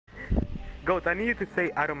Goat, I need you to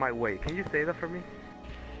say out of my way. Can you say that for me?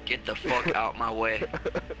 Get the fuck out my way.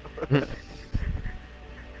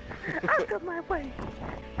 Out of my way.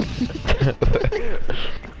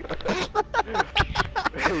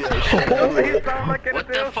 What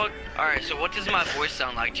the fuck? Alright, so what does my voice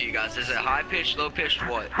sound like to you guys? Is it high pitched, low pitched,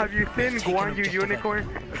 what? Have you seen Guan Yu Unicorn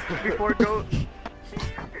before, Goat?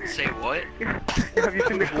 Say what? Have you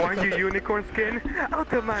seen the Guan Yu Unicorn skin?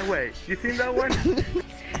 Out of my way. You seen that one?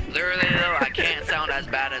 Literally though, I can't sound as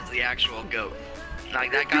bad as the actual goat.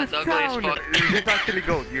 Like that guy's ugly as fuck. This actually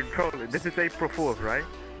Goat, you're trolling. This is April Fool's, right?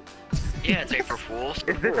 Yeah, it's April Fool's.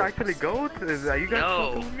 Is this actually Goat? Are you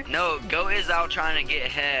guys No, Goat is out trying to get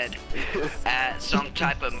head at some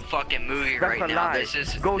type of fucking movie right now. This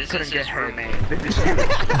is his roommate.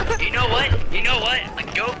 You know what? You know what?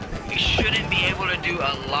 Like Goat, he shouldn't be able to do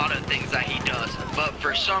a lot of things that he does, but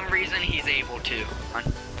for some reason he's able to.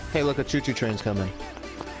 Hey, look, a choo-choo train's coming.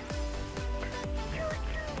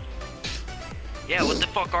 Yeah, what the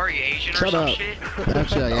fuck are you, Asian or some shit?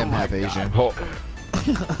 Actually, I am half Asian. Are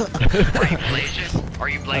you Blasian? Are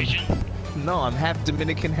you Blasian? No, I'm half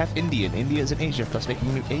Dominican, half Indian. India's an Asian, plus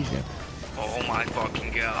making me Asian. Oh my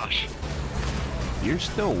fucking gosh. You're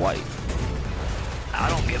still white. I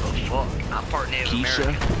don't give a fuck. I'm part Native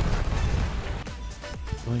American.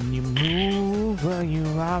 When you move, well, you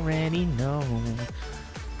already know.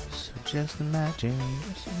 So just imagine.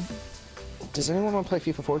 Does anyone want to play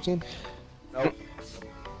FIFA 14? Nope.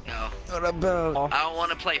 No. What about? I don't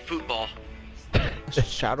want to play football.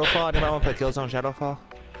 Shadowfall? Anybody want to play Killzone Shadowfall?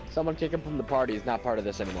 Someone kick him from the party. He's not part of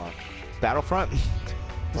this anymore. Battlefront?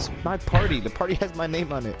 It's my party. The party has my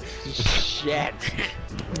name on it. Shit.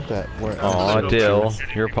 Aw, Dill,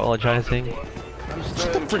 you're apologizing?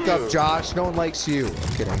 Shut the frick up, Josh. No one likes you.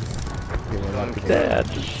 I'm kidding. Dad.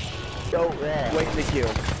 Go wait in the queue.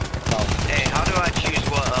 Oh. Hey, how do I choose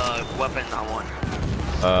what weapon I want?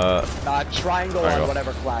 Triangle on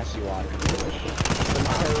whatever class you want.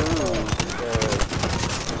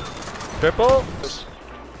 Triple?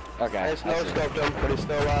 Okay. It's no scoped him, but he's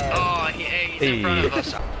still alive. Oh, he's in front of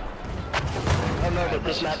us. Oh no, but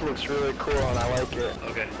this map looks really cool and I like it.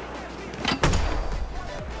 Okay.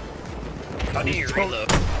 How do you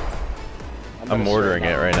reload? I'm ordering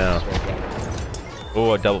it right now.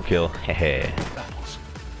 Oh, a double kill. Hehe.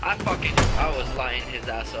 I was lighting his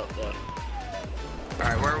ass up though.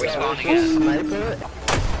 Alright, where are we spawning at? Sniper?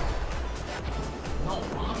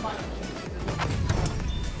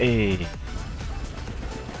 Hey.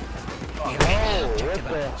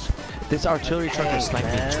 This artillery truck is sniping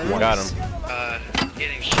twice. Got him.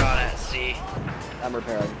 Getting shot at C. I'm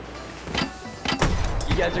repairing.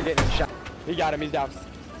 You guys are getting shot. He got him. He's down.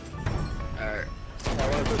 Alright.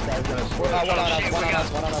 One on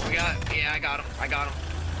us. Yeah, I got him. I got him.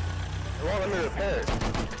 It won't let me repair it.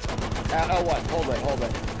 L1. Hold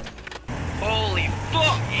it. Holy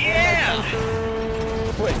fuck, yeah!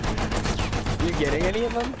 Wait. You getting any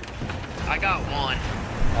of them? I got one.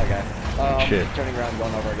 Okay. Shit. Turning around,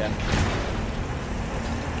 going over again.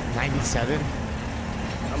 97?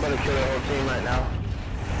 I'm gonna kill the whole team right now.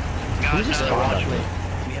 Got another watch one. me?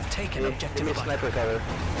 We have taken objective. Give me sniper cover.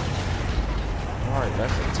 Alright,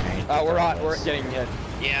 that's a tank. We're getting hit.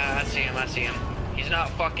 Yeah, I see him. He's not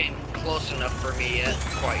fucking close enough for me yet.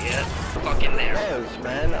 Quite yet. Fucking there. Close,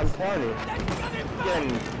 man. I'm telling you.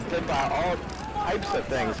 Getting hit by all types of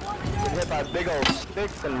things. Getting hit by big old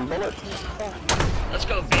sticks and bullets. Let's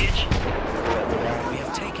go, bitch. We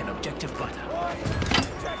have taken objective butter.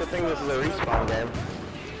 Good thing this is a respawn game.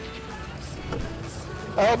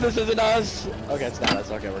 I hope this isn't us. Okay, it's not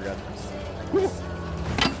us. Okay, we're good. Whew.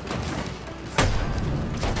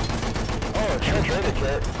 Oh, translated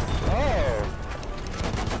kit. Oh.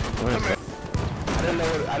 What is that?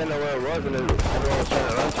 I didn't know where it was, and everyone was trying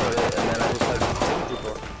to run for it, and then I just started hitting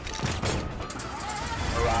people.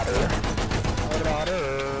 Marauder.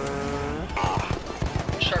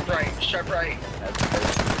 Sharp right.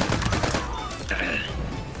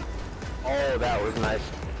 Oh, that was nice.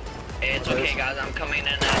 It's okay, guys. I'm coming in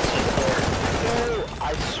as support. No,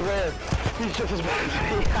 I swear, he's just as bad as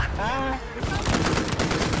me.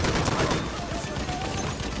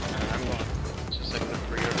 I'm going. It's just like the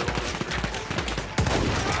pre-order one.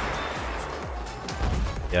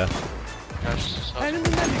 Yeah.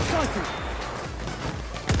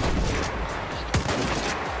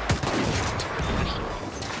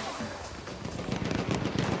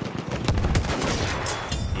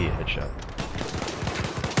 Yeah, headshot.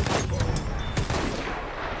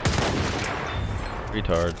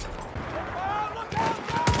 Retard.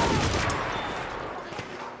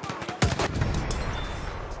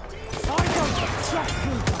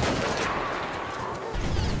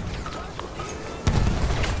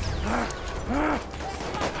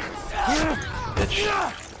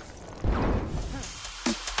 bitch.